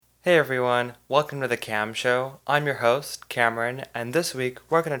Hey everyone, welcome to the Cam Show. I'm your host, Cameron, and this week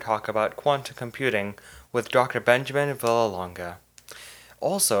we're going to talk about quantum computing with Dr. Benjamin Villalonga.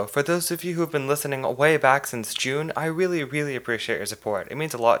 Also, for those of you who've been listening way back since June, I really appreciate your support. It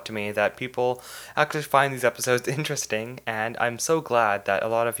means a lot to me that people actually find these episodes interesting, and I'm so glad that a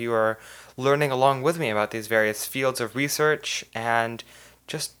lot of you are learning along with me about these various fields of research and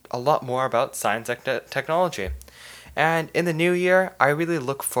just a lot more about science and technology. And in the new year, I really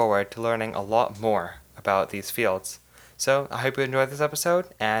look forward to learning a lot more about these fields. So I hope you enjoyed this episode,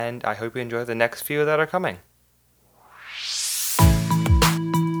 and I hope you enjoy the next few that are coming.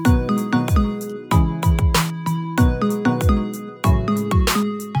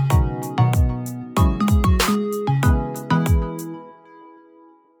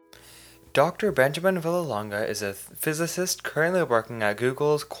 Dr. Benjamin Villalonga is a physicist currently working at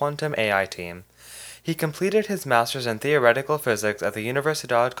Google's quantum AI team. He completed his master's in theoretical physics at the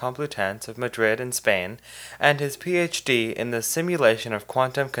Universidad Complutense of Madrid in Spain and his PhD in the simulation of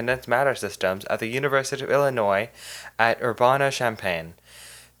quantum condensed matter systems at the University of Illinois at Urbana-Champaign.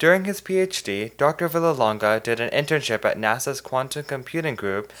 During his PhD, Dr. Villalonga did an internship at NASA's Quantum Computing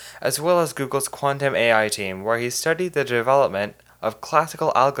Group as well as Google's Quantum AI team, where he studied the development of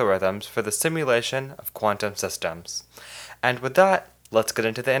classical algorithms for the simulation of quantum systems. And with that, let's get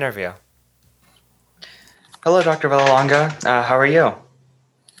into the interview. Hello, Dr. Villalonga. How are you?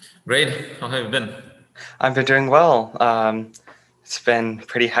 Great. How have you been? I've been doing well. It's been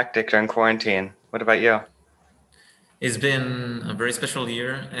pretty hectic during quarantine. What about you? It's been a very special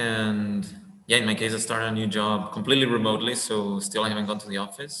year, and yeah, in my case, I started a new job completely remotely, so still I haven't gone to the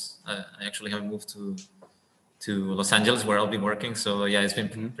office. I actually haven't moved to Los Angeles where I'll be working, so yeah, it's been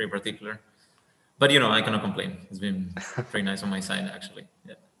Mhm. pretty particular. But I cannot complain. It's been pretty nice on my side, actually.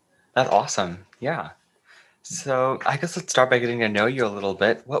 Yeah. That's awesome. Yeah. So I guess let's start by getting to know you a little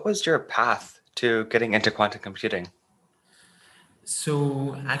bit. What was your path to getting into quantum computing?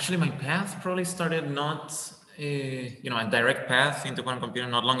 So actually, my path probably started not, a direct path into quantum computing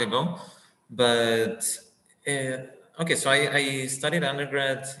not long ago, but okay. So I studied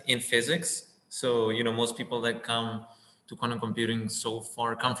undergrad in physics. So most people that come to quantum computing so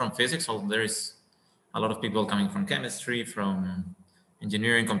far come from physics. So there is a lot of people coming from chemistry, from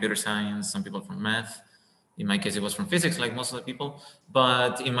engineering, computer science, some people from math. In my case, it was from physics, like most of the people.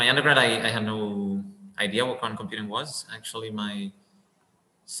 But in my undergrad, I had no idea what quantum computing was. Actually, my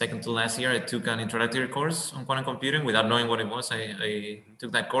second to last year, I took an introductory course on quantum computing without knowing what it was. I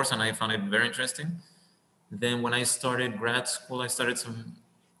took that course and I found it very interesting. Then when I started grad school, I started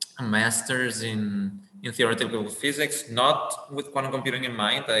a master's in theoretical physics, not with quantum computing in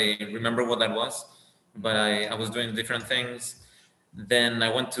mind. I remember what that was, but I was doing different things. Then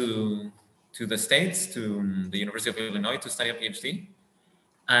I went to the States, to the University of Illinois to study a PhD.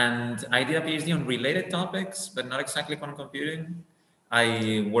 And I did a PhD on related topics, but not exactly quantum computing.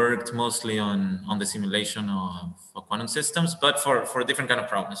 I worked mostly on the simulation of quantum systems, but for different kind of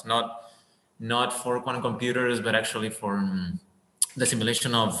problems, not for quantum computers, but actually for the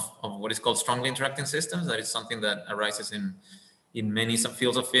simulation of what is called strongly interacting systems. That is something that arises in many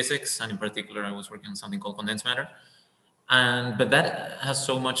subfields of physics, and in particular, I was working on something called condensed matter. And but that has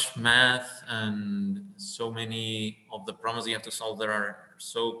so much math and so many of the problems you have to solve that are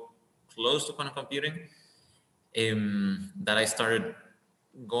so close to quantum computing, that I started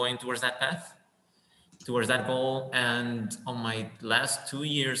going towards that path, towards that goal. And on my last 2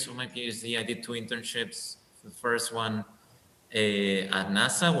 years of my PhD, I did two internships. The first one at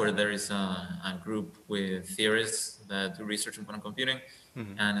NASA, where there is a group with theorists that do research in quantum computing,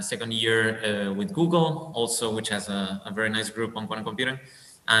 Mhm. and a second year with Google, also, which has a very nice group on quantum computing.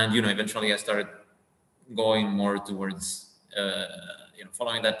 And eventually, I started going more towards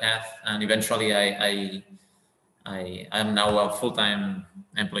following that path, and eventually, I am now a full time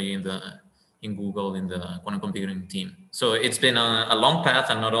employee in Google in the quantum computing team. So it's been a long path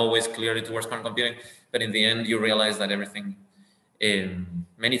and not always clearly towards quantum computing, but in the end, you realize that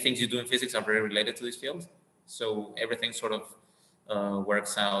many things you do in physics are very related to this field. So everything sort of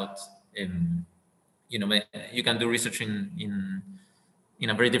works out. In you can do research in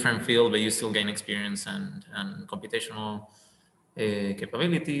a very different field, but you still gain experience and computational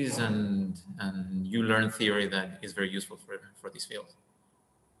capabilities, and you learn theory that is very useful for this field.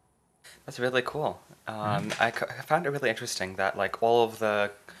 That's really cool. Mhm. I found it really interesting that like all of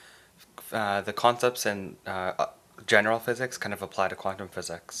the concepts in general physics kind of apply to quantum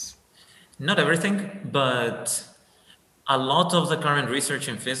physics. Not everything, but a lot of the current research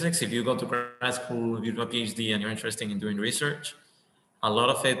in physics, if you go to grad school, if you do a PhD and you're interested in doing research, a lot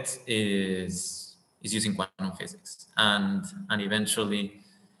of it is using quantum physics, and eventually,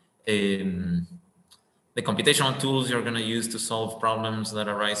 Um, the computational tools you're going to use to solve problems that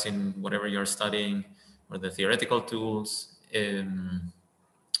arise in whatever you're studying, or the theoretical tools,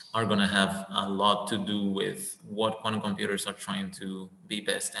 are going to have a lot to do with what quantum computers are trying to be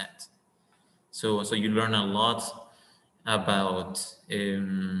best at. So you learn a lot about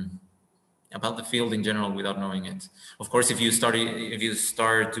about the field in general without knowing it. Of course, if you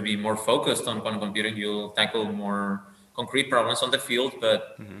start to be more focused on quantum computing, you'll tackle more concrete problems on the field.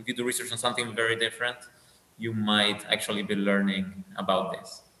 But Hmm. if you do research on something very different, you might actually be learning about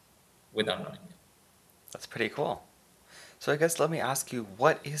this without knowing it. That's pretty cool. So I guess let me ask you,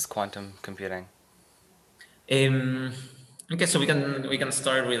 what is quantum computing? Um, okay, so we can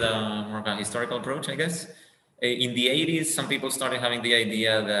start with a more of a historical approach, I guess. In the 80s, some people started having the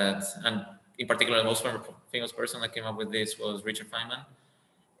idea that, and in particular, the most famous person that came up with this was Richard Feynman.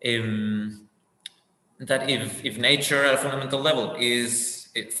 Um, that if nature at a fundamental level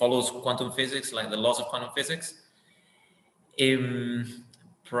it follows quantum physics, like the laws of quantum physics, um,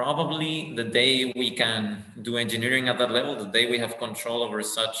 probably the day we can do engineering at that level, the day we have control over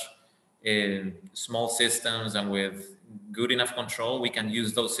such small systems, and with good enough control, we can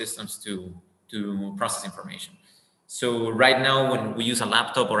use those systems to process information. So right now, when we use a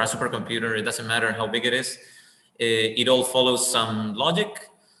laptop or a supercomputer, it doesn't matter how big it is. It all follows some logic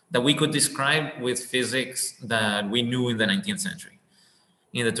that we could describe with physics that we knew in the 19th century.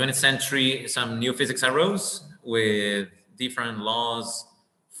 In the 20th century, some new physics arose with different laws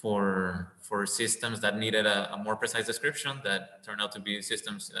for systems that needed a more precise description, that turned out to be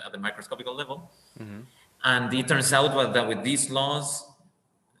systems at the microscopical level. Hmm. And it turns out that with these laws,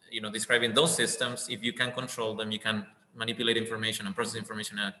 describing those systems, if you can control them, you can manipulate information and process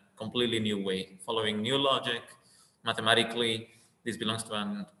information in a completely new way, following new logic mathematically. This belongs to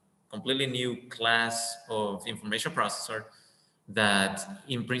a completely new class of information processor that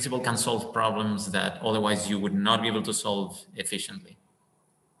in principle can solve problems that otherwise you would not be able to solve efficiently.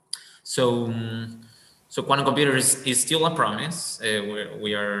 So, so quantum computer is still a promise.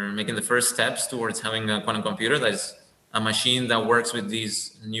 We are making the first steps towards having a quantum computer that is a machine that works with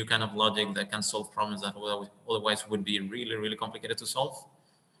this new kind of logic that can solve problems that otherwise would be really, really complicated to solve.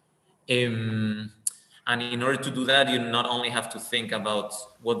 Um, and in order to do that, you not only have to think about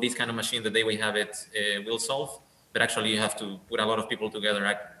what this kind of machine, the day we have it, will solve, but actually you have to put a lot of people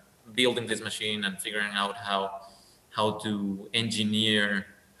together building this machine and figuring out how to engineer,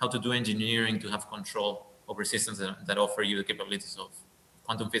 how to do engineering to have control over systems that offer you the capabilities of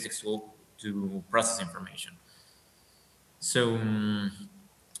quantum physics to process information. So,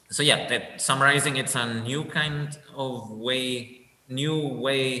 so yeah, summarizing, it's a new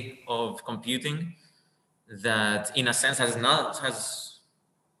way of computing that, in a sense, is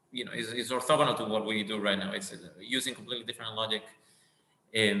orthogonal to what we do right now. It's using completely different logic,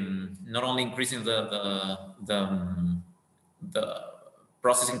 not only increasing the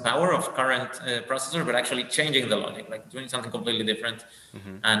processing power of current processor, but actually changing the logic, like doing something completely different,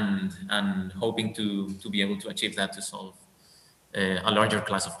 Hmm. and hoping to be able to achieve that to solve a larger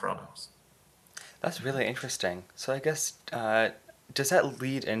class of problems. That's really interesting. So I guess, does that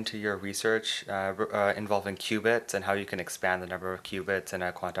lead into your research involving qubits and how you can expand the number of qubits in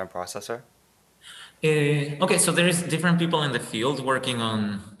a quantum processor? Okay, so there is different people in the field working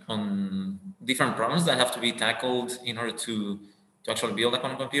on different problems that have to be tackled in order to actually build a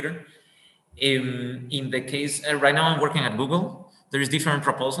quantum computer. In the case right now, I'm working at Google. There is different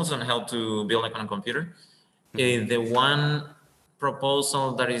proposals on how to build a quantum computer. Hmm. The one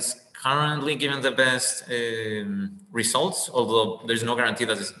proposal that is currently given the best results, although there's no guarantee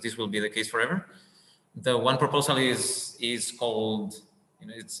that this will be the case forever. The one proposal is called,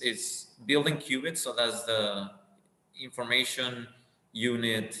 it's building qubits. So that's the information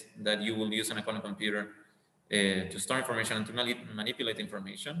unit that you will use in a quantum computer to store information and to manipulate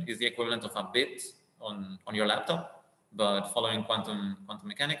information. Is the equivalent of a bit on your laptop, but following quantum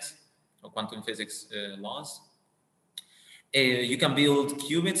mechanics or quantum physics laws. You can build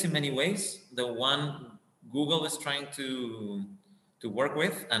qubits in many ways. The one Google is trying to work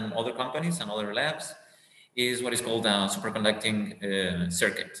with, and other companies and other labs, is what is called a superconducting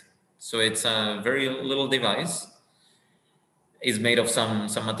circuit. So it's a very little device. It's made of some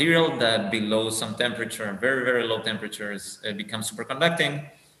material that below some temperature, very, very low temperatures, becomes superconducting.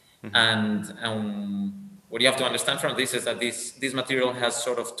 Hmm. And what you have to understand from this is that this material has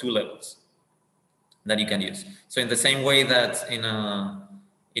sort of two levels that you can use. So in the same way that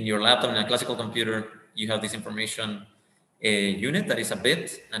in your laptop, in a classical computer, you have this information unit that is a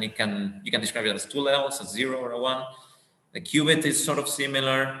bit, and you can describe it as two levels, a 0 or a 1. The qubit is sort of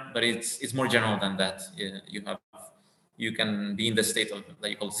similar, but it's more general than that. You You can be in the state that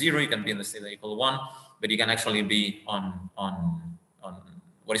you call zero, you can be in the state that you call one, but you can actually be on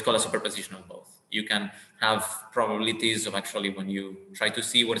what is called a superposition of both. You can have probabilities of actually, when you try to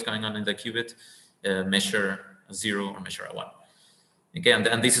see what is going on in the qubit, measure a zero or measure a one. Again,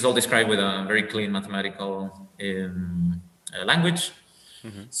 and this is all described with a very clean mathematical language.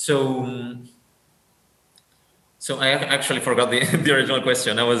 Mm-hmm. So I actually forgot the original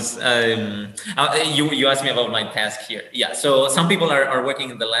question. I was you asked me about my task here. Yeah. So some people are working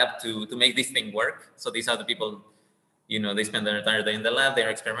in the lab to make this thing work. So these are the people, they spend their entire day in the lab. They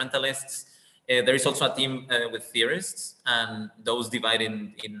are experimentalists. There is also a team with theorists, and those divide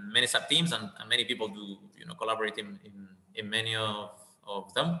in many sub teams, and many people do collaborate in many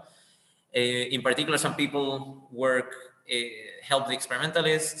of them. In particular, some people help the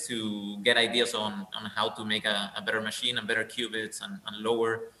experimentalists to get ideas on how to make a better machine and better qubits and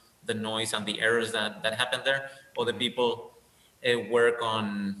lower the noise and the errors that happen there. Other people work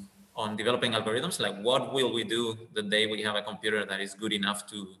on developing algorithms, like what will we do the day we have a computer that is good enough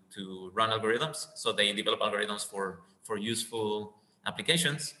to run algorithms. So they develop algorithms for useful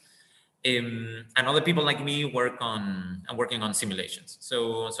applications. And other people like me I'm working on simulations.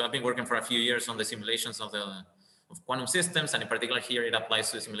 So I've been working for a few years on the simulations of quantum systems, and in particular here it applies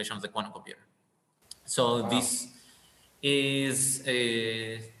to the simulation of the quantum computer. So wow. This is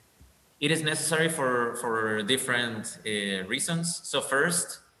it is necessary for different reasons. So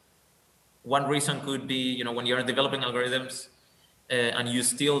first, one reason could be, when you're developing algorithms and you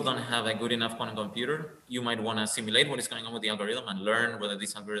still don't have a good enough quantum computer, you might want to simulate what is going on with the algorithm and learn whether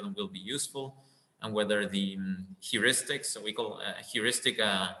this algorithm will be useful and whether the heuristics, so we call a heuristic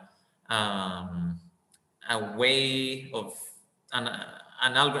a way of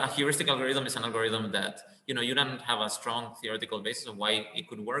a heuristic algorithm is an algorithm that you don't have a strong theoretical basis of why it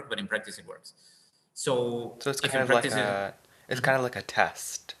could work, but in practice it works. So it's kind of like kind of like a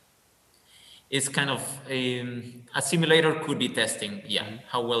test. It's kind of a simulator could be testing,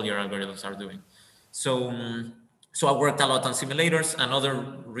 how well your algorithms are doing. So I worked a lot on simulators. Another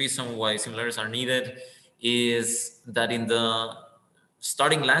reason why simulators are needed is that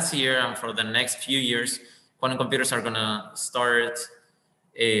starting last year and for the next few years, quantum computers are gonna start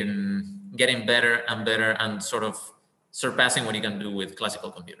getting better and better and sort of surpassing what you can do with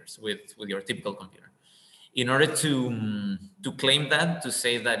classical computers, with your typical computer. In order to claim that, to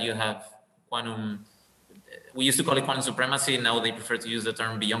say that you have quantum, we used to call it quantum supremacy. Now they prefer to use the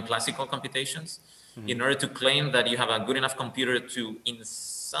term beyond classical computations. Mm-hmm. In order to claim that you have a good enough computer to, in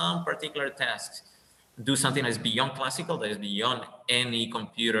some particular tasks, do something that is beyond classical, that is beyond any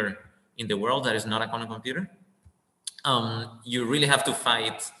computer in the world that is not a quantum computer, you really have to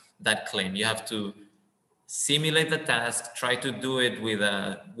fight that claim. You have to simulate the task, try to do it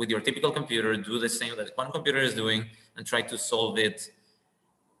with your typical computer, do the same that the quantum computer is doing, and try to solve it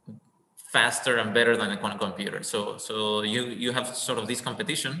faster and better than a quantum computer. So you have sort of this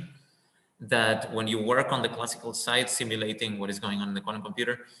competition that when you work on the classical side, simulating what is going on in the quantum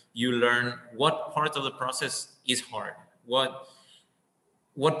computer, you learn what part of the process is hard, what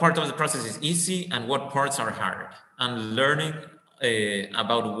part of the process is easy, and what parts are hard. And learning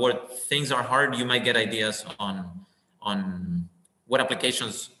about what things are hard, you might get ideas on what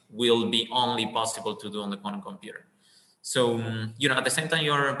applications will be only possible to do on the quantum computer. So, at the same time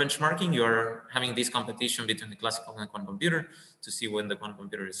you're benchmarking, you're having this competition between the classical and the quantum computer to see when the quantum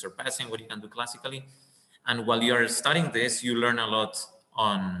computer is surpassing what you can do classically. And while you're studying this, you learn a lot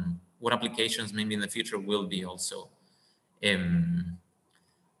on what applications maybe in the future will be also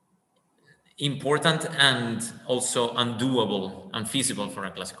important and also undoable, unfeasible for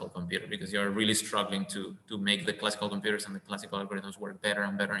a classical computer, because you're really struggling to make the classical computers and the classical algorithms work better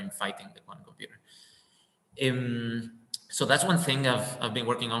and better in fighting the quantum computer. So that's one thing I've been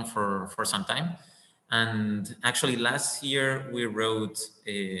working on for some time. And actually last year we wrote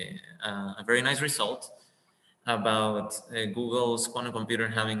a very nice result about Google's quantum computer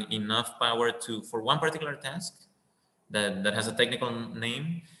having enough power for one particular task that has a technical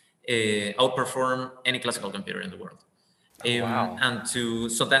name, outperform any classical computer in the world. Wow. And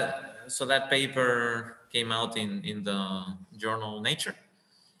so that paper came out in the journal Nature,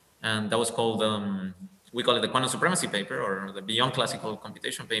 and that was called we call it the quantum supremacy paper, or the beyond classical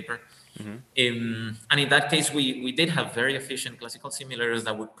computation paper. Mm-hmm. And in that case, we did have very efficient classical simulators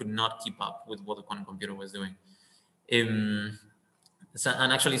that we could not keep up with what the quantum computer was doing. And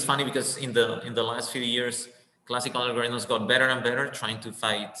actually, it's funny because in the last few years, classical algorithms got better and better, trying to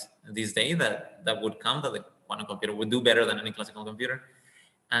fight this day that would come, that the quantum computer would do better than any classical computer.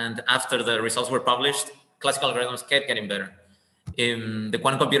 And after the results were published, classical algorithms kept getting better. The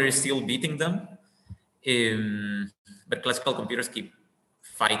quantum computer is still beating them. But classical computers keep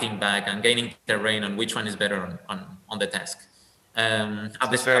fighting back and gaining terrain on which one is better on the task. So it's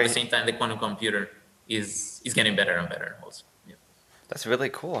At the very same time, the quantum computer is getting better and better also. Yeah. that's really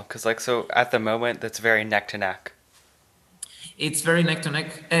cool because like so at the moment that's very neck to neck. It's very neck to neck.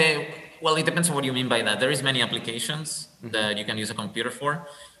 Well, it depends on what you mean by that. There is many applications Mm-hmm. that you can use a computer for.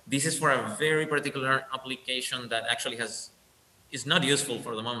 This is for a very particular application that actually is not useful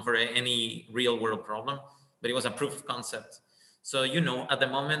for the moment for any real world problem, but it was a proof of concept. So at the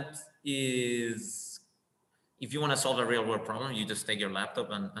moment is if you want to solve a real world problem, you just take your laptop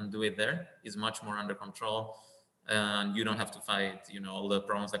and do it there. It's much more under control, and you don't have to fight all the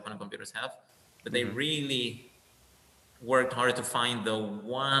problems that quantum computers have. But they Mm-hmm. really worked hard to find the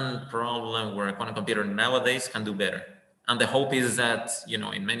one problem where a quantum computer nowadays can do better. And the hope is that,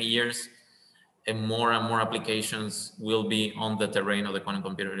 in many years, and more applications will be on the terrain of the quantum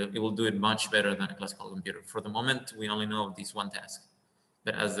computer. It will do it much better than a classical computer. For the moment, we only know of this one task.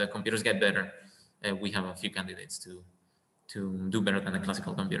 But as the computers get better, we have a few candidates to do better than a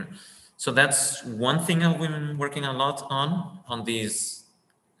classical computer. So that's one thing I've been working a lot on these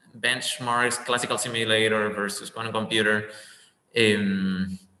benchmarks, classical simulator versus quantum computer,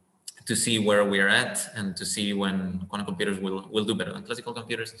 um, to see where we're at and to see when quantum computers will do better than classical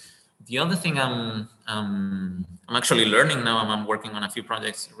computers. The other thing I'm actually learning now, and I'm working on a few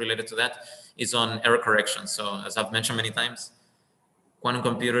projects related to that, is on error correction. So as I've mentioned many times, quantum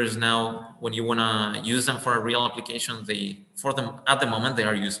computers now, when you want to use them for a real application, for them at the moment they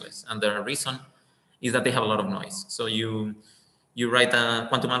are useless, and the reason is that they have a lot of noise. So you write a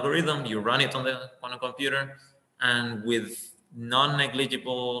quantum algorithm, you run it on the quantum computer, and with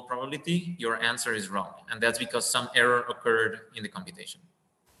non-negligible probability, your answer is wrong, and that's because some error occurred in the computation.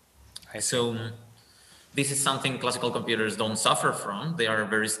 I see. So this is something classical computers don't suffer from. They are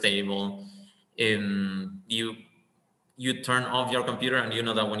very stable. You turn off your computer and you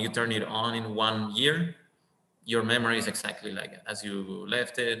know that when you turn it on in 1 year, your memory is exactly like as you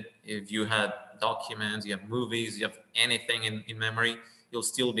left it. If you had documents, you have movies, you have anything in memory, you'll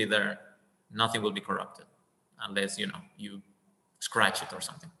still be there. Nothing will be corrupted unless you scratch it or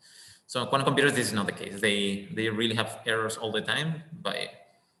something. So quantum computers, this is not the case. They really have errors all the time by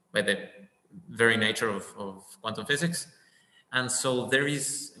the very nature of quantum physics. And so there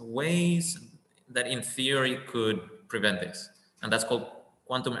is ways that in theory could prevent this, and that's called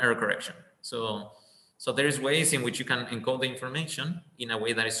quantum error correction. So there is ways in which you can encode the information in a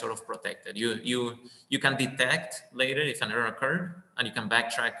way that is sort of protected. You can detect later if an error occurred, and you can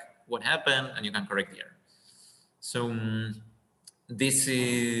backtrack what happened, and you can correct the error. So this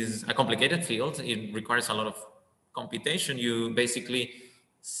is a complicated field. It requires a lot of computation. You basically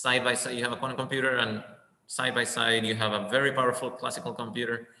side by side, you have a quantum computer, and side by side, you have a very powerful classical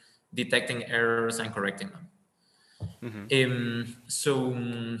computer detecting errors and correcting them. Mm-hmm. So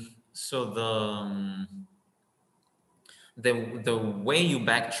the way you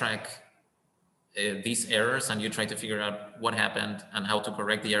backtrack these errors and you try to figure out what happened and how to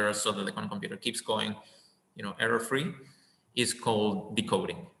correct the errors so that the quantum computer keeps going, error free, is called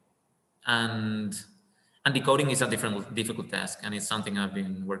decoding. And decoding is a difficult task, and it's something I've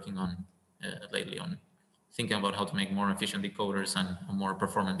been working on lately, on thinking about how to make more efficient decoders and more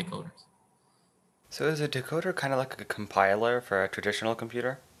performant decoders. So is a decoder kind of like a compiler for a traditional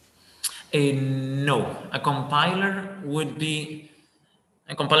computer? No, a compiler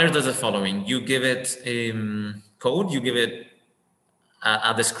does the following: you give it code, you give it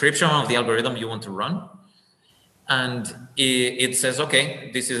a description of the algorithm you want to run, and it says,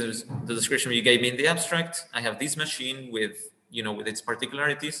 okay, this is the description you gave me in the abstract. I have this machine with its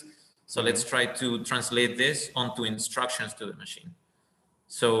particularities, so Mm-hmm. let's try to translate this onto instructions to the machine,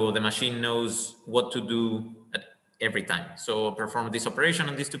 so the machine knows what to do at every time. So perform this operation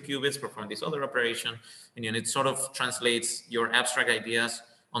on these 2 qubits, perform this other operation, and it sort of translates your abstract ideas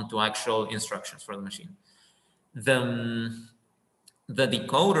onto actual instructions for the machine. The the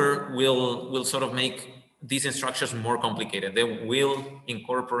decoder will sort of make these instructions more complicated. They will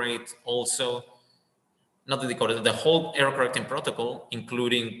incorporate also, not the decoder, the whole error correcting protocol,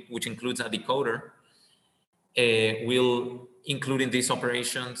 which includes a decoder, will include in these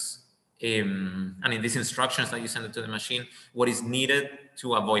operations and in these instructions that you send it to the machine what is needed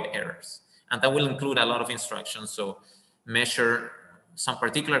to avoid errors. And that will include a lot of instructions. So measure some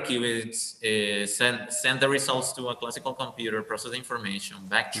particular qubits, send the results to a classical computer, process the information,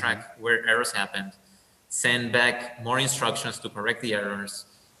 Mm-hmm. backtrack where errors happened, send back more instructions to correct the errors,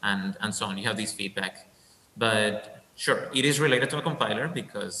 and so on. You have this feedback. But sure, it is related to a compiler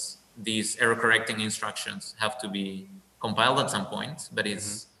because these error correcting instructions have to be compiled at some point, but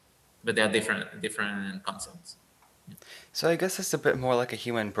Mm-hmm. but they are different concepts. So I guess it's a bit more like a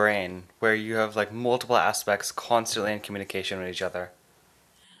human brain, where you have like multiple aspects constantly in communication with each other.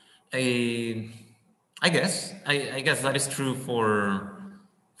 I, I guess that is true for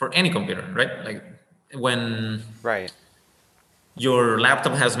any computer, right? Like when Right. your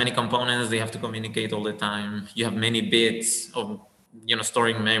laptop has many components, they have to communicate all the time. You have many bits of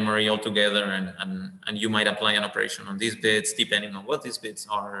storing memory all together, and you might apply an operation on these bits depending on what these bits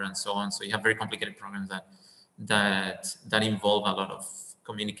are and so on. So you have very complicated programs that involve a lot of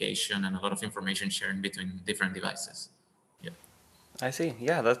communication and a lot of information sharing between different devices. Yeah. I see.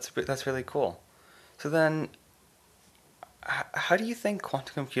 Yeah, that's really cool. So then, how do you think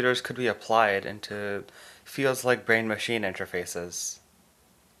quantum computers could be applied into fields like brain-machine interfaces?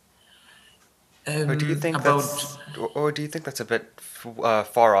 Or do you think About or do you think that's a bit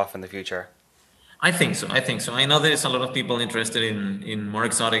far off in the future? I think so. I think so. I know there's a lot of people interested in more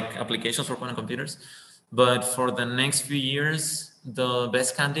exotic applications for quantum computers, but for the next few years, the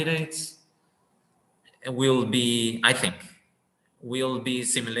best candidates will be, I think, will be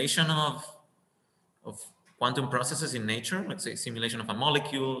simulation of quantum processes in nature. Let's say simulation of a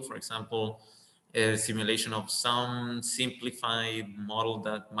molecule, for example, a simulation of some simplified model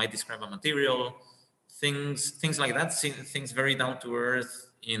that might describe a material, things like that. Things very down to earth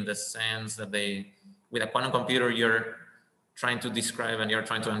in the sense that they, with a quantum computer, you're trying to describe and you're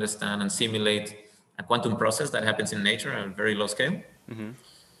trying to understand and simulate a quantum process that happens in nature at a very low scale. Mm-hmm.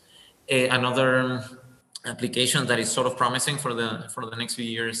 Another application that is sort of promising for the next few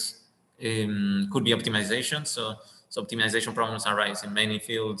years could be optimization. So optimization problems arise in many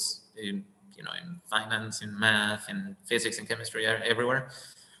fields, in finance, in math, in physics, in chemistry, everywhere.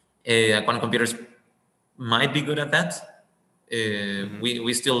 Quantum computers might be good at that. Mm-hmm.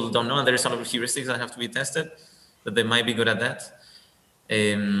 We still don't know, and there's a lot of heuristics that have to be tested, but they might be good at that.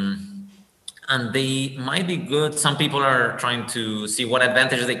 And they might be good. Some people are trying to see what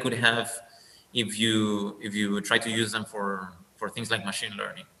advantage they could have if you try to use them for things like machine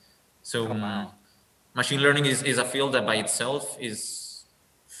learning. So Oh wow. machine learning is a field that by itself is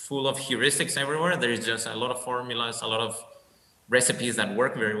full of heuristics everywhere. There is just a lot of formulas, a lot of recipes that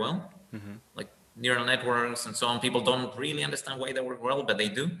work very well, Mm-hmm. like neural networks and so on. People don't really understand why they work well, but they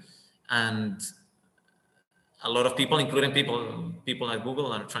do. And a lot of people, including people at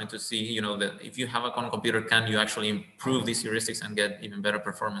Google, are trying to see, that if you have a quantum computer, can you actually improve these heuristics and get even better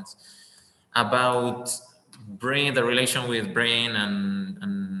performance? About brain, the relation with brain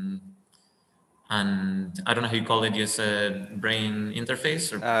and I don't know how you call it. You said brain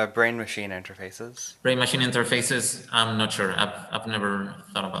interface or Brain-machine interfaces. brain machine interfaces. I'm not sure. I've never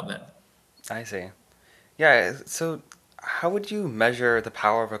thought about that. I see. Yeah, so how would you measure the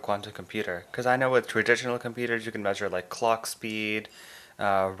power of a quantum computer? Because I know with traditional computers you can measure like clock speed,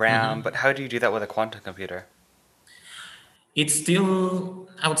 RAM, but Mm-hmm. how do you do that with a quantum computer? It's still,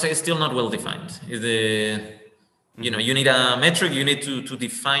 I would say, it's still not well defined. Mm-hmm. You need a metric. You need to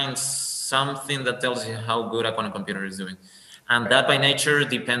define something that tells you how good a quantum computer is doing, and Right. that by nature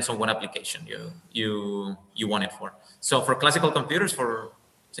depends on what application you want it for. So for classical computers,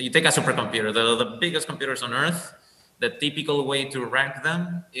 so you take a supercomputer, the biggest computers on Earth. The typical way to rank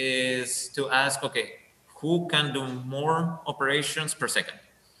them is to ask, okay, who can do more operations per second?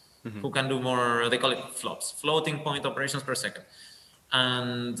 Mm-hmm. Who can do more, they call it flops, floating point operations per second.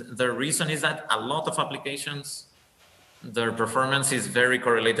 And the reason is that a lot of applications, their performance is very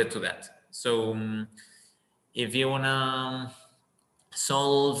correlated to that. So if you want to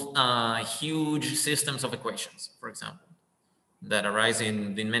solve huge systems of equations, for example, that arise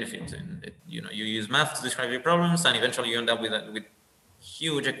in many fields, and you use math to describe your problems, and eventually you end up with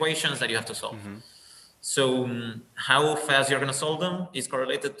huge equations that you have to solve. Mm-hmm. So how fast you're going to solve them is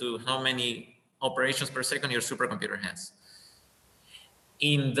correlated to how many operations per second your supercomputer has.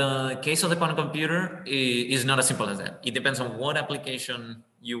 In the case of the quantum computer, it is not as simple as that. It depends on what application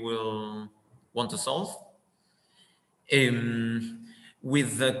you will want to solve. Um,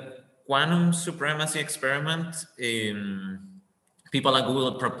 with the quantum supremacy experiment, people at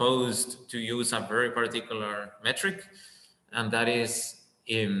Google proposed to use a very particular metric, and that is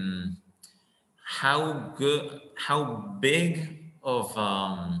how big of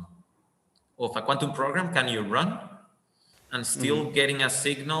a quantum program can you run and Mm-hmm. still getting a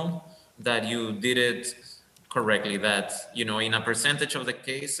signal that you did it correctly, that in a percentage of the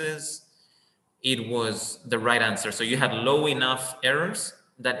cases it was the right answer. So you had low enough errors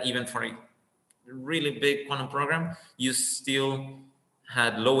that even for a really big quantum program, you still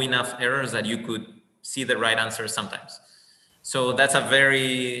had low enough errors that you could see the right answer sometimes. So that's a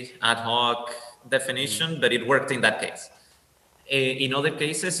very ad hoc Mm-hmm. definition, but it worked in that case. In other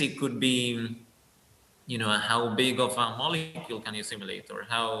cases, it could be, how big of a molecule can you simulate, or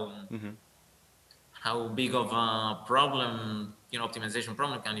Mm-hmm. how big of a problem, optimization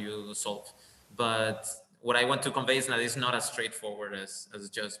problem can you solve. But what I want to convey is that it's not as straightforward as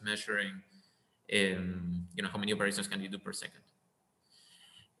just measuring, how many operations can you do per second.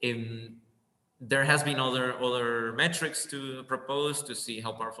 Um, there has been other metrics to propose to see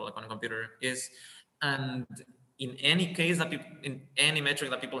how powerful a quantum computer is, and in any case that people, in any metric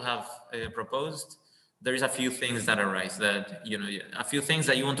that people have proposed, there is a few things that arise that a few things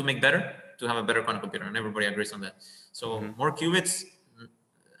that you want to make better to have a better quantum computer, and everybody agrees on that. So Mm-hmm. more qubits,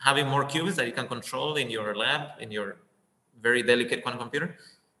 having more qubits that you can control in your lab, in your very delicate quantum computer,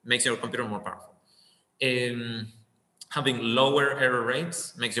 makes your computer more powerful. Um, Having lower error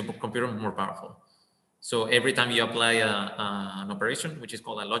rates makes your computer more powerful. So every time you apply an operation, which is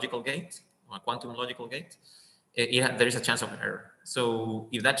called a logical gate, or a quantum logical gate, there is a chance of error. So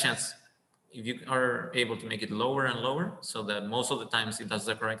if you are able to make it lower and lower, so that most of the times it does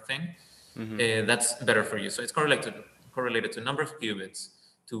the correct thing, Mm-hmm. that's better for you. So it's correlated to number of qubits,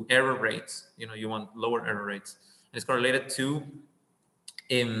 to error rates. You want lower error rates. And it's correlated to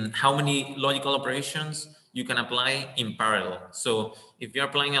how many logical operations you can apply in parallel. So if you're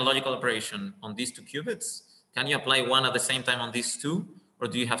applying a logical operation on these two qubits, can you apply one at the same time on these two? Or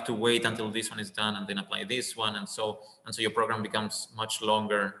do you have to wait until this one is done and then apply this one? And so your program becomes much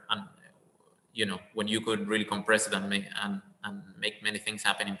longer, and when you could really compress it and make many things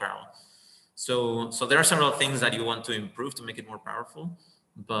happen in parallel. So there are several things that you want to improve to make it more powerful,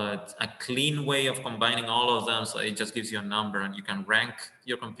 but a clean way of combining all of them so it just gives you a number and you can rank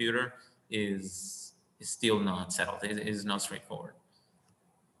your computer is still not settled. It is not straightforward.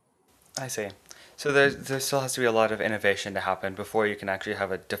 I see. So there still has to be a lot of innovation to happen before you can actually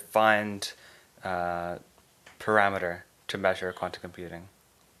have a defined uh, parameter to measure quantum computing.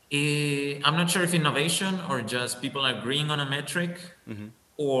 I'm not sure if innovation or just people agreeing on a metric, Mm-hmm.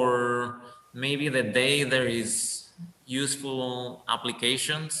 or maybe the day there is useful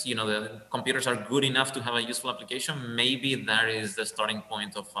applications, the computers are good enough to have a useful application. Maybe that is the starting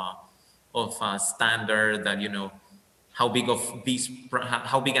point of a standard that how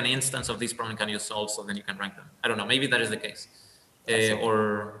big an instance of this problem can you solve, so then you can rank them. I don't know. Maybe that is the case, I see.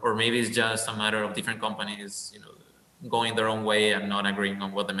 or maybe it's just a matter of different companies, going their own way and not agreeing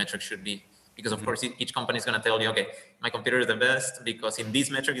on what the metric should be. Because of Mm-hmm. course, each company is going to tell you, okay, my computer is the best because in this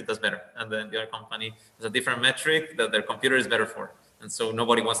metric it does better, and then the other company has a different metric that their computer is better for, and so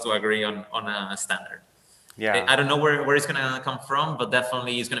nobody wants to agree on a standard. Yeah. I don't know where it's going to come from, but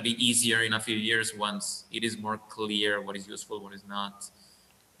definitely it's going to be easier in a few years once it is more clear what is useful, what is not,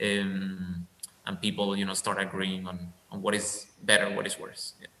 and people start agreeing on what is better, what is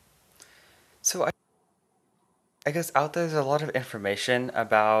worse. Yeah. So I guess out there's a lot of information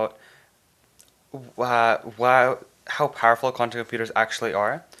about how powerful quantum computers actually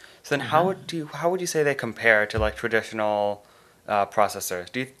are. So then, how would you say they compare to like traditional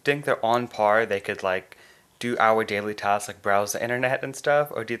processors? Do you think they're on par? They could like do our daily tasks like browse the internet and stuff,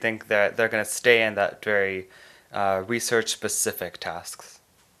 or do you think that they're gonna stay in that very research specific tasks?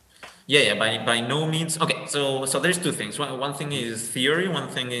 Yeah, by no means. Okay, so there's two things. One thing Mm-hmm. is theory. One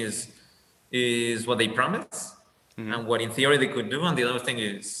thing is what they promise, Mm-hmm. and what in theory they could do. And the other thing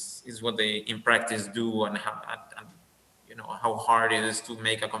is what they in practice do, and how hard it is to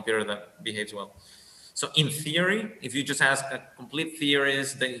make a computer that behaves well. So in theory, if you just ask a complete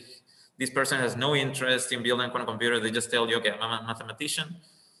theorist, this person has no interest in building a quantum computer. They just tell you, okay, I'm a mathematician.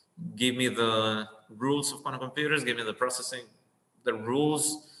 Give me the rules of quantum computers. Give me the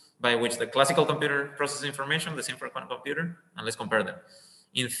rules by which the classical computer processes information, the same for a quantum computer, and let's compare them.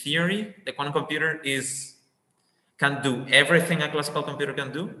 In theory, the quantum computer can do everything a classical computer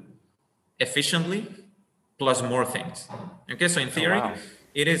can do efficiently, plus more things. Okay, so in Oh theory, wow.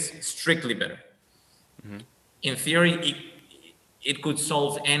 it is strictly better. Mm-hmm. In theory, it could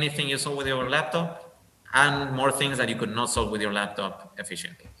solve anything you solve with your laptop and more things that you could not solve with your laptop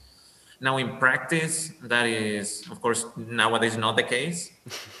efficiently. Now, in practice, that is, of course, nowadays not the case,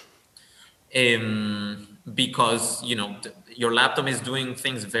 because your laptop is doing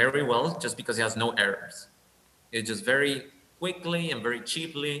things very well just because it has no errors. It's just very quickly and very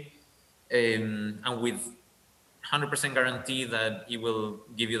cheaply, and with 100% guarantee that it will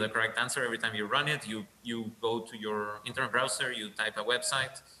give you the correct answer every time you run it. You go to your internet browser, you type a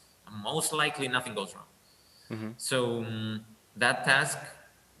website, and most likely nothing goes wrong. Mm-hmm. So that task,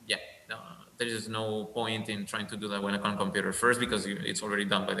 yeah, there is no point in trying to do that with a quantum computer. First, because it's already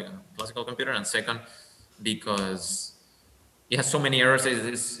done by the classical computer, and second, because it has so many errors,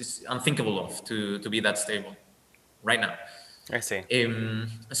 it's unthinkable of to be that stable right now. I see.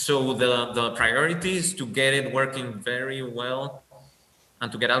 So the priority is to get it working very well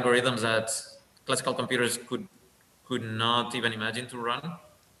and to get algorithms that classical computers could not even imagine to run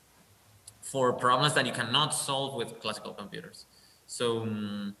for problems that you cannot solve with classical computers. So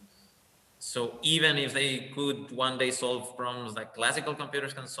so even if they could one day solve problems that classical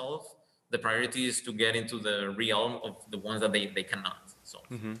computers can solve, the priority is to get into the realm of the ones that they cannot solve.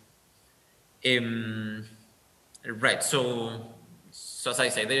 Mm-hmm. Um, right. So as I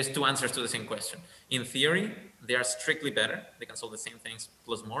say, there's two answers to the same question. In theory, they are strictly better. They can solve the same things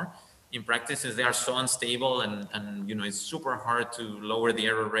plus more. In practice, they are so unstable and it's super hard to lower the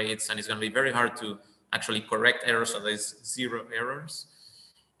error rates, and it's going to be very hard to actually correct errors so there's zero errors.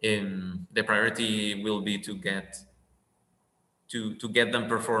 The priority will be to get them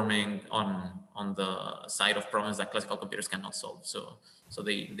performing on the side of problems that classical computers cannot solve. So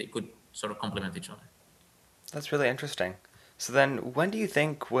they could sort of complement each other. That's really interesting. So then, when do you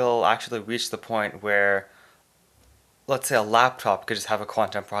think we'll actually reach the point where, let's say, a laptop could just have a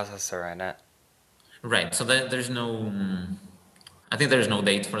quantum processor in it? Right. So there's no. I think there's no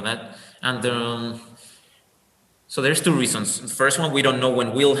date for that, and so there's two reasons. The first one, we don't know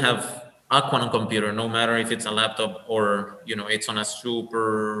when we'll have a quantum computer, no matter if it's a laptop or it's on a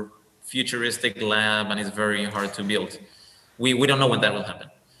super futuristic lab and it's very hard to build. We don't know when that will happen.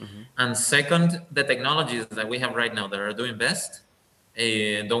 Mm-hmm. And second, the technologies that we have right now that are doing best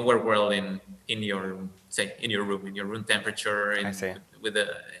don't work well in your say in your room temperature, I in see. with the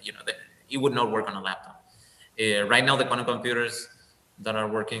it would not work on a laptop. Right now, the quantum computers that are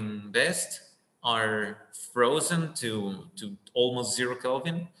working best are frozen to almost 0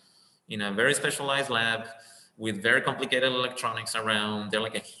 Kelvin in a very specialized lab with very complicated electronics around. They're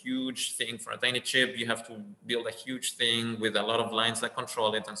like a huge thing for a tiny chip. You have to build a huge thing with a lot of lines that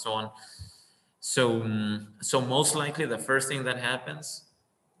control it and so on. So most likely the first thing that happens,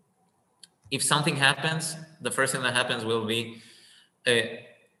 if something happens, the first thing that happens will be a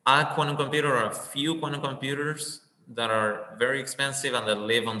quantum computer or a few quantum computers that are very expensive and that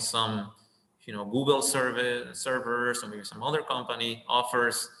live on some Google servers or maybe some other company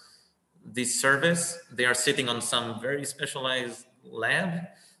offers this service. They are sitting on some very specialized lab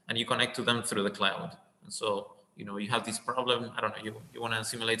and you connect to them through the cloud. And so you have this problem. I don't know, you want to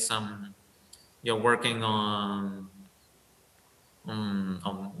simulate some, you're working on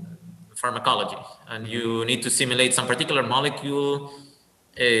pharmacology, and Mm-hmm. you need to simulate some particular molecule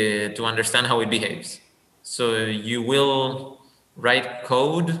to understand how it behaves. So you will write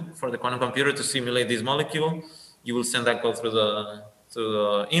code for the quantum computer to simulate this molecule. You will send that code through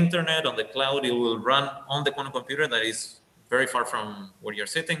the internet on the cloud. It will run on the quantum computer that is very far from where you're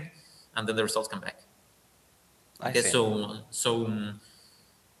sitting, and then the results come back. I Okay, see. so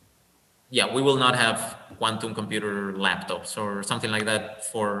yeah, we will not have quantum computer laptops or something like that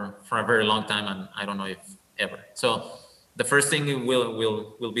for a very long time, and I don't know if ever. So the first thing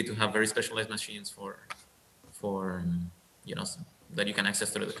will be to have very specialized machines for you know that you can access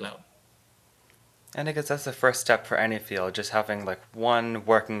through the cloud. And I guess that's the first step for any field, just having like one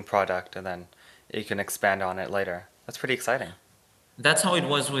working product and then you can expand on it later. That's pretty exciting. That's how it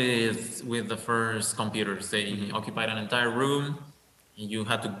was with the first computers. They Mm-hmm. occupied an entire room. You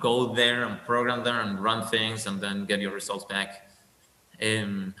had to go there and program there and run things and then get your results back.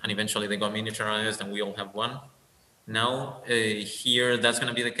 And eventually they got miniaturized and we all have one. Now, here that's going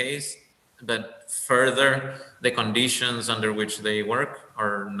to be the case, but further, the conditions under which they work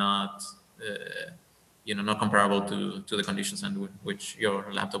are not, not comparable to the conditions under which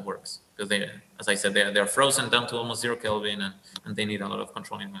your laptop works. Because they, as I said, they're frozen down to almost 0 Kelvin, and they need a lot of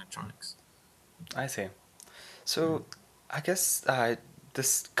controlling electronics. I see. So I guess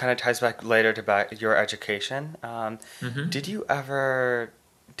this kind of ties back later to back your education. Did Mm-hmm. you ever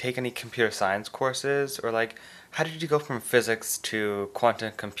take any computer science courses, or like how did you go from physics to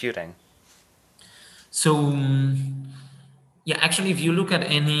quantum computing? So, yeah, actually, if you look at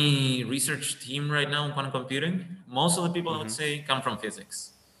any research team right now in quantum computing, most of the people I would Mm-hmm. say come from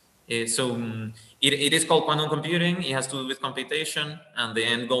physics. It is called quantum computing. It has to do with computation, and the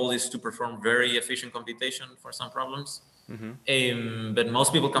end goal is to perform very efficient computation for some problems. Mm-hmm. But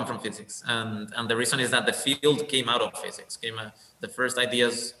most people come from physics, and the reason is that the field came out of physics. The first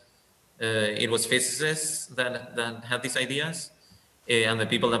ideas. It was physicists that had these ideas, and the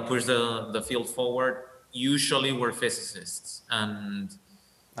people that pushed the field forward usually were physicists. I And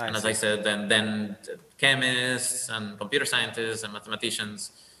as I see. said, then chemists and computer scientists and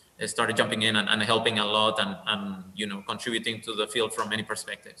mathematicians started jumping in and helping a lot and contributing to the field from many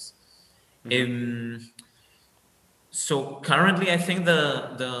perspectives. Mm-hmm. Um, So currently, I think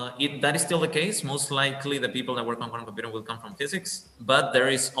that is still the case. Most likely, the people that work on quantum computing will come from physics, but there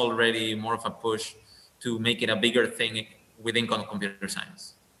is already more of a push to make it a bigger thing within computer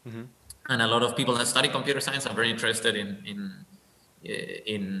science. Hmm. And a lot of people that study computer science are very interested in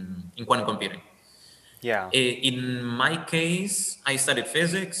quantum computing. Yeah. In my case, I studied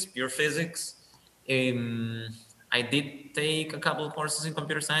physics, pure physics. Um, I did take a couple of courses in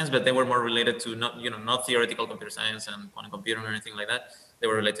computer science, but they were more related to not theoretical computer science and quantum computing or anything like that. They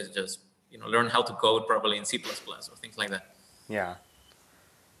were related to just learn how to code properly in C++ or things like that. Yeah.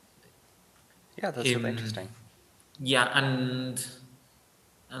 Yeah, that's really Um, interesting. yeah, and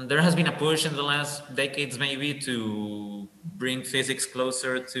there has been a push in the last decades maybe to bring physics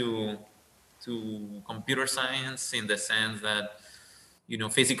closer to computer science, in the sense that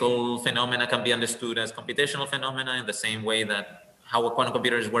physical phenomena can be understood as computational phenomena, in the same way that how a quantum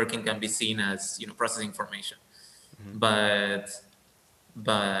computer is working can be seen as processing information. Hmm. But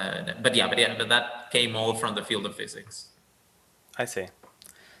that came all from the field of physics. I see.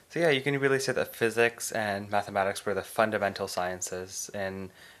 So yeah, you can really say that physics and mathematics were the fundamental sciences in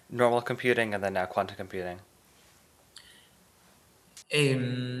normal computing and then now quantum computing.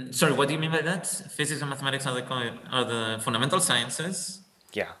 Sorry, what do you mean by that? Physics and mathematics are the fundamental sciences,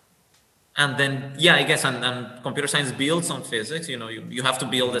 Yeah. and then I guess, and computer science builds on physics. You have to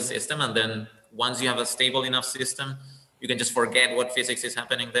build a Hmm. system, and then once you have a stable enough system, you can just forget what physics is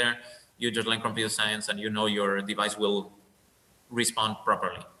happening there. You just learn computer science, and your device will respond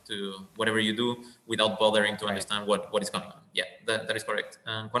properly to whatever you do without bothering to Right. understand what is going on. Yeah, that is correct.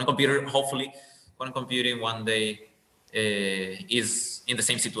 Quantum computer, hopefully, quantum computing one day is in the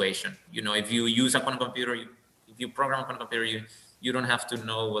same situation. If you use a quantum computer, if you program a quantum computer, you don't have to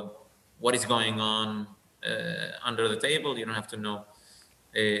know what is going on under the table. You don't have to know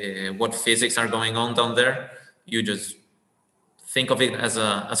what physics are going on down there. You just think of it as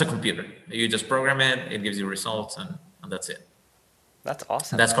a computer. You just program it, it gives you results, and that's it. That's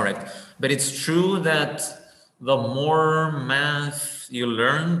awesome. That's correct. But it's true that the more math you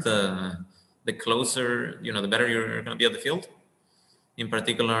learn, the closer, the better you're going to be at the field. In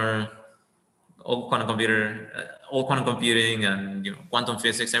particular, all quantum computing and quantum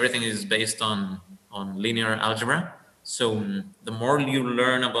physics, everything is based on linear algebra. So the more you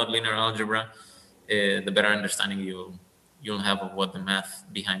learn about linear algebra, the better understanding you'll have of what the math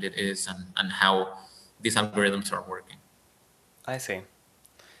behind it is, and how these algorithms are working. I see.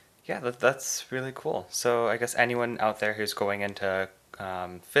 Yeah, that's really cool. So I guess anyone out there who's going into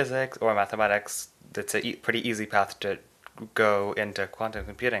physics or mathematics, it's a pretty easy path to go into quantum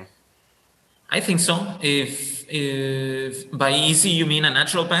computing. I think so. If by easy you mean a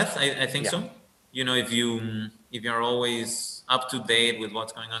natural path, I think Yeah. so. If you're always up to date with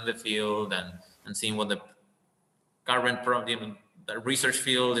what's going on in the field, and seeing what the current problem, the research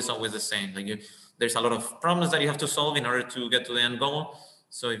field is always the same. There's a lot of problems that you have to solve in order to get to the end goal.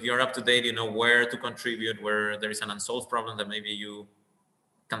 So if you're up to date, you know where to contribute, where there is an unsolved problem that maybe you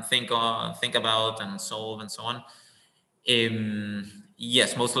can think about and solve, and so on.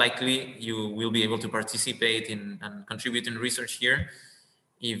 Yes, most likely you will be able to participate in and contribute in research here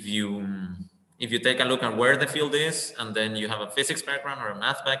if you take a look at where the field is, and then you have a physics background or a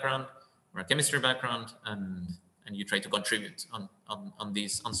math background or a chemistry background, and you try to contribute on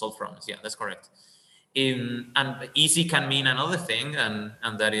these unsolved problems. Yeah, that's correct. And easy can mean another thing, and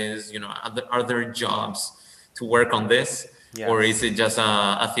that is, are there jobs to work on this, or is Yes. it just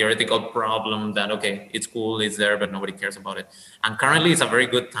a theoretical problem that, okay, it's cool, it's there, but nobody cares about it? And currently, it's a very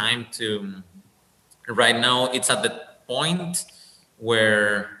good time to. Right now, it's at the point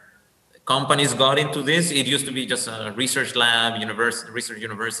where companies got into this. It used to be just a research lab, research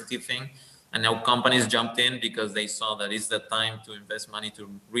university thing, and now companies jumped in because they saw that it's the time to invest money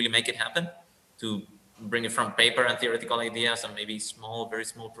to really make it happen, to bring it from paper and theoretical ideas and maybe very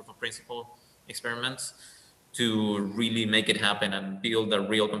small proof of principle experiments, to really make it happen and build a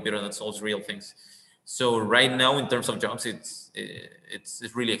real computer that solves real things. So right now, in terms of jobs, it's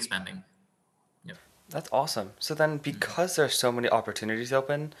really expanding. Yeah. That's awesome. So then, because there's so many opportunities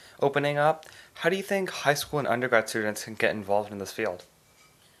opening up, how do you think high school and undergrad students can get involved in this field?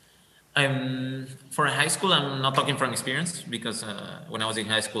 For high school, I'm not talking from experience, because when I was in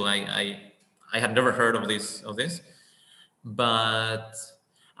high school, I had never heard of this, but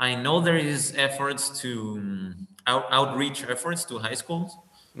I know there is efforts to outreach efforts to high schools.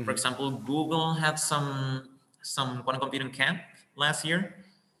 For Hmm. example, Google had some quantum computing camp last year.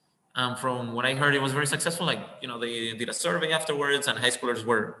 From what I heard, it was very successful. They did a survey afterwards, and high schoolers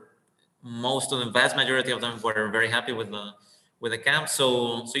were, most of the vast majority of them were very happy with the camp.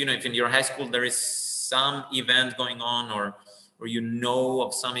 So if in your high school there is some event going on, or you know of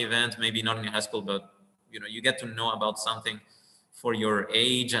some event, maybe not in your high school, but you get to know about something for your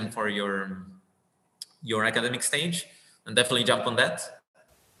age and for your academic stage, and definitely jump on that.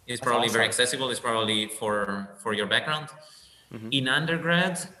 It's That's probably very awesome. accessible. It's probably for your background. Hmm. In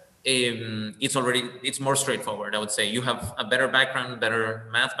undergrad, it's more straightforward. I would say you have a better background, better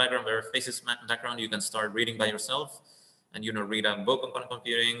math background, better physics background. You can start reading by yourself, and read a book on quantum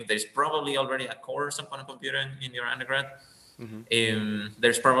computing. There's probably already a course on quantum computing in your undergrad. Hmm.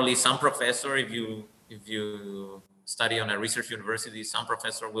 There's probably some professor, if you study on a research university, some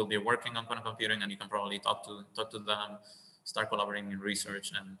professor will be working on quantum computing, and you can probably talk to them, start collaborating in research,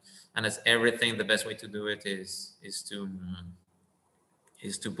 and as everything, the best way to do it is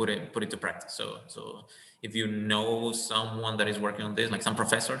to put it to practice. So if you know someone that is working on this, like some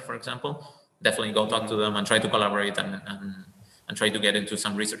professor, for example, definitely go talk Hmm. to them and try to collaborate and try to get into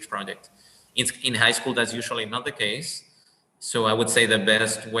some research project. In high school, that's usually not the case. So I would say the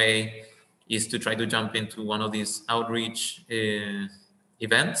best way is to try to jump into one of these outreach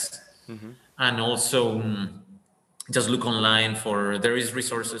events, Hmm. and also just look online for there is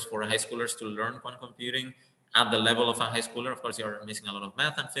resources for high schoolers to learn quantum computing at the level of a high schooler. Of course, you're missing a lot of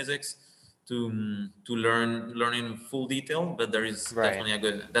math and physics to learn in full detail, but Right.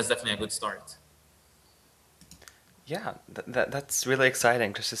 that's definitely a good start. Yeah, that's really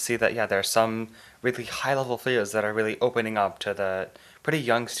exciting just to see that, yeah, there are some really high level fields that are really opening up to the pretty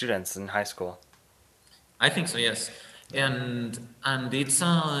young students in high school. I think so, yes. Yeah. And it's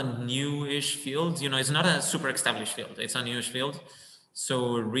a newish field. It's not a super established field. It's a newish field.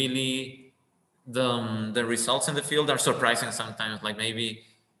 So really, the results in the field are surprising sometimes. Like maybe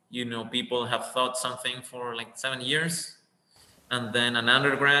people have thought something for like 7 years, and then an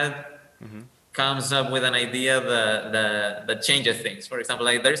undergrad Hmm. comes up with an idea that changes things. For example,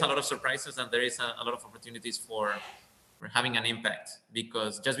 like there is a lot of surprises, and there is a lot of opportunities for having an impact,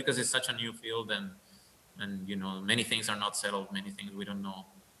 because it's such a new field, and many things are not settled, many things we don't know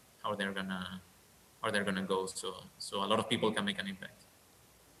how they're gonna go. So a lot of people can make an impact.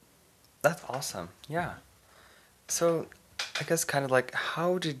 That's awesome. Yeah. So, I guess kind of like,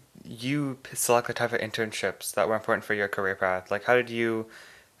 how did you select the type of internships that were important for your career path? Like, how did you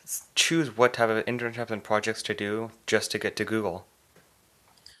choose what type of internships and projects to do just to get to Google?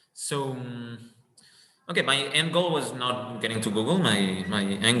 So okay, my end goal was not getting to Google. My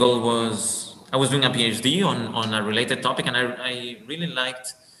end goal was I was doing a PhD on a related topic, and I really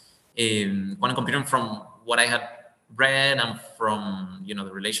liked quantum computing from what I had read and from the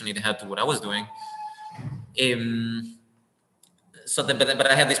relation it had to what I was doing. Um, but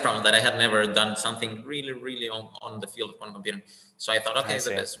I had this problem that I had never done something really, really on the field of quantum computing. So I thought, I okay, the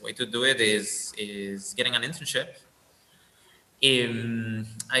see. best way to do it is getting an internship.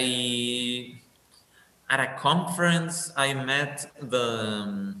 I At a conference, I met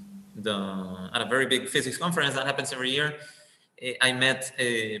the at a very big physics conference that happens every year. I met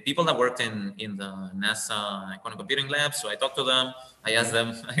people that worked in the NASA quantum computing lab. So I talked to them. I asked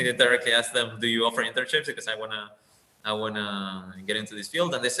Hmm. them. I directly asked them, "Do you offer internships? Because I wanna get into this field."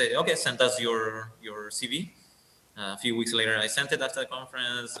 And they say, "Okay, send us your CV." A few weeks later, I sent it after the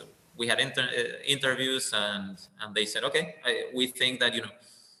conference. We had interviews, and they said, "Okay, we think that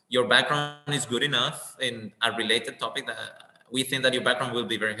your background is good enough in a related topic that we think that your background will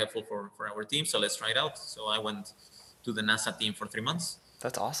be very helpful for our team. So let's try it out." So I went to the NASA team for 3 months,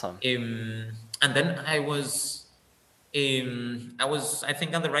 That's awesome. and then I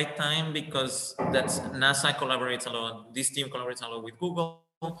think at the right time, because that's NASA collaborates a lot. This team collaborates a lot with Google.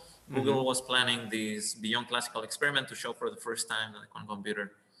 Google was Hmm. planning this beyond classical experiment to show for the first time that the quantum computer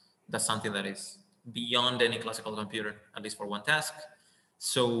does something that is beyond any classical computer, at least for one task.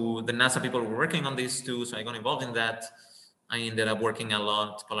 So the NASA people were working on this too. So I got involved in that. I ended up working a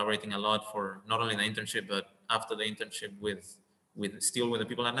lot, collaborating a lot for not only the internship, but after the internship with the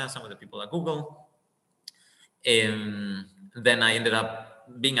people at NASA, with the people at Google. Then I ended up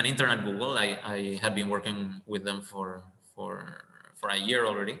being an intern at Google. I had been working with them for for a year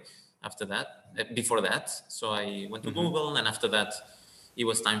already. After that, before that, so I went to Hmm. Google, and after that, it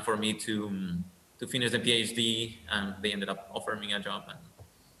was time for me to finish the PhD, and they ended up offering me a job,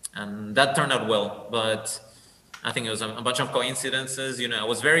 and that turned out well. But I think it was a bunch of coincidences. I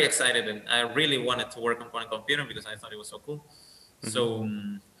was very excited, and I really wanted to work on quantum computing because I thought it was so cool.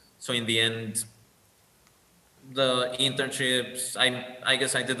 Hmm. So in the end, the internships, I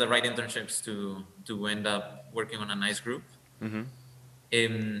guess I did the right internships to end up working on a nice group. Hmm.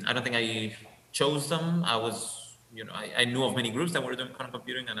 I don't think I chose them. I knew of many groups that were doing quantum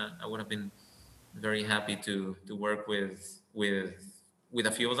computing, and I would have been very happy to work with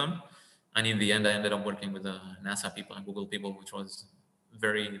a few of them. And in the end, I ended up working with the NASA people and Google people, which was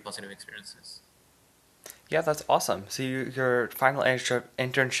very positive experiences. Yeah, that's awesome. So your final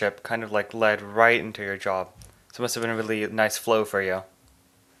internship kind of like led right into your job. So it must have been a really nice flow for you.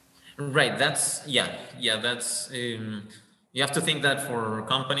 Right. That's yeah. That's you have to think that for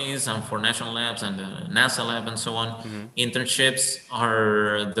companies and for national labs and NASA lab and so on, Mm-hmm. internships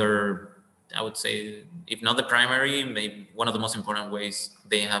are their, I would say, if not the primary, maybe one of the most important ways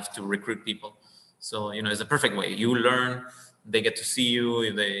they have to recruit people. So it's a perfect way. You learn, they get to see you.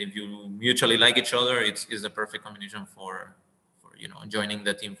 If you mutually like each other, it's a perfect combination for joining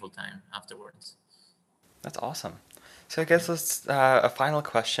the team full time afterwards. That's awesome. So I guess Yeah. let's, a final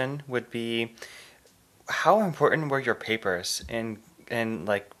question would be, how important were your papers in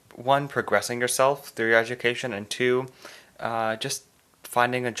like one, progressing yourself through your education, and two, just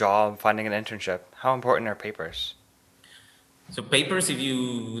finding a job, finding an internship? How important are papers? So papers, if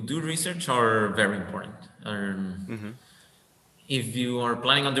you do research, are very important. Mm-hmm. If you are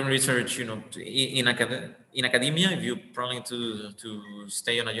planning on doing research, in academia, if you're planning to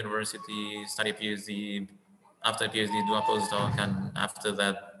stay on a university, study a PhD, after a PhD, do a postdoc, and after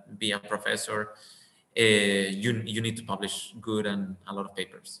that, be a professor, you need to publish good and a lot of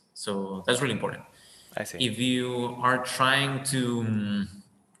papers. So that's really important. I see. If you are trying to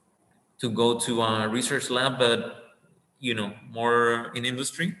go to a research lab, but more in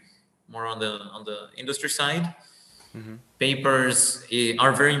industry, more on the industry side, Mm-hmm. papers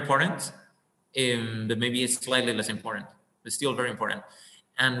are very important, but maybe it's slightly less important, but still very important.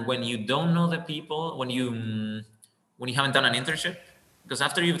 And when you don't know the people, when you haven't done an internship, because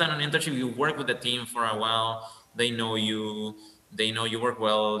after you've done an internship, you work with the team for a while. They know you work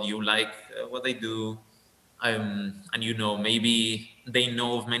well, you like what they do, and maybe they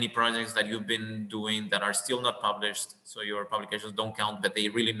know of many projects that you've been doing that are still not published, so your publications don't count, but they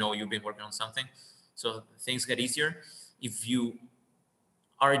really know you've been working on something, so things get easier. If you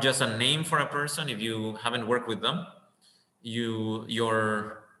are just a name for a person, if you haven't worked with them,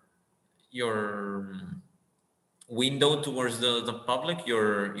 your window towards the public,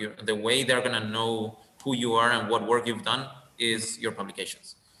 your the way they're going to know who you are and what work you've done Mm-hmm. is your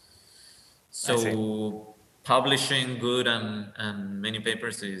publications. I see. So publishing good and many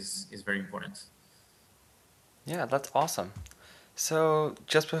papers is very important. Yeah, that's awesome. So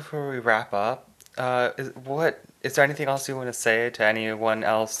just before we wrap up, is there anything else you want to say to anyone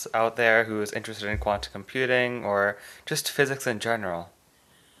else out there who is interested in quantum computing or just physics in general?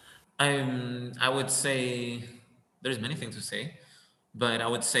 I would say there's many things to say, but I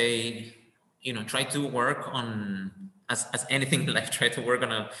would say, try to work on, as anything in life, try to work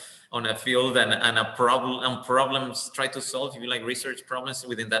on a field and a problem and problems. Try to solve. If you like research problems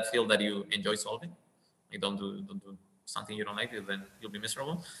within that field that you enjoy solving, you don't do something you don't like, then you'll be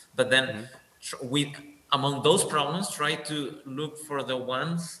miserable. But then, Mm-hmm. with among those problems, try to look for the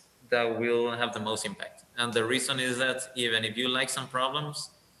ones that will have the most impact. And the reason is that even if you like some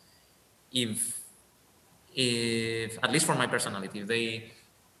problems, if if at least for my personality,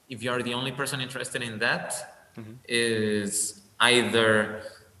 if you are the only person interested in that, Mm-hmm. is either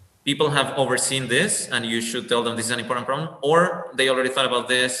people have overseen this and you should tell them this is an important problem, or they already thought about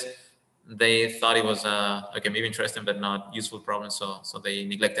this, they thought it was okay, maybe interesting but not useful problem, so they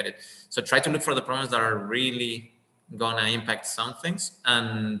neglected it. So try to look for the problems that are really gonna impact some things,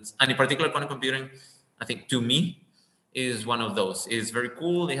 and in particular quantum computing, I think, to me, is one of those. It's very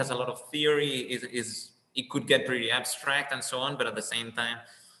cool. It has a lot of theory. It could get pretty abstract and so on, but at the same time,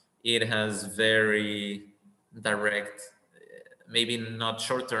 it has very direct, maybe not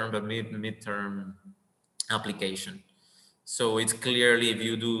short term, but mid-term application. So it's clearly, if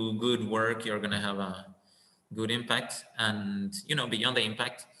you do good work, you're gonna have a good impact, and beyond the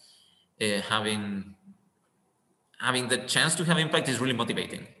impact, having the chance to have impact is really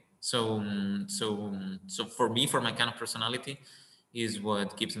motivating. So for me, for my kind of personality, is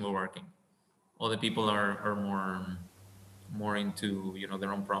what keeps me working. Other people are more into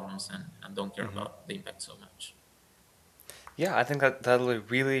their own problems and don't care Mm-hmm. about the impact so much. Yeah, I think that'll be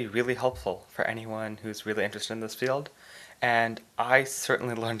really, really helpful for anyone who's really interested in this field. And I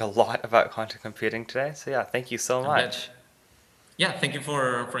certainly learned a lot about quantum computing today. So yeah, thank you so I'm glad. much. Yeah, thank you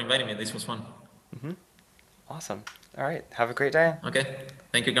for inviting me. This was fun. Mm-hmm. Awesome. All right. Have a great day. Okay,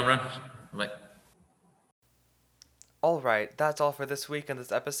 thank you, Cameron. Bye. All right, that's all for this week in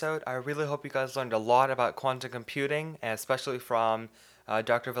this episode. I really hope you guys learned a lot about quantum computing, and especially from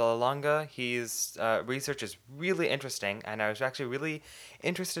Dr. Villalonga. His research is really interesting, and I was actually really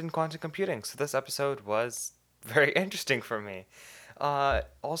interested in quantum computing, so this episode was very interesting for me.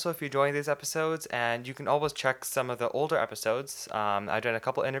 Also, if you're enjoying these episodes, and you can always check some of the older episodes, I've done a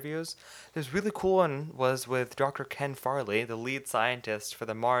couple interviews. This really cool one was with Dr. Ken Farley, the lead scientist for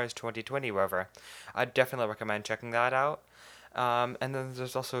the Mars 2020 rover. I'd definitely recommend checking that out. And then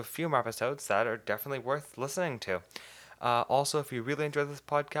there's also a few more episodes that are definitely worth listening to. Also, if you really enjoy this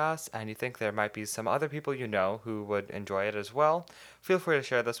podcast and you think there might be some other people you know who would enjoy it as well, feel free to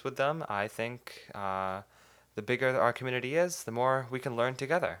share this with them. I think the bigger our community is, the more we can learn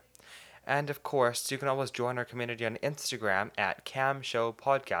together. And of course, you can always join our community on Instagram at Cam Show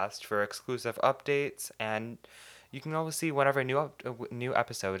Podcast for exclusive updates, and you can always see whenever a new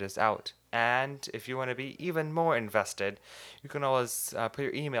episode is out. And if you want to be even more invested, you can always put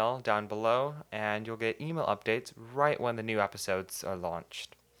your email down below, and you'll get email updates right when the new episodes are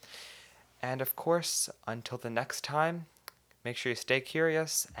launched. And of course, until the next time, make sure you stay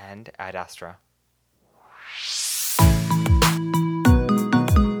curious and ad astra.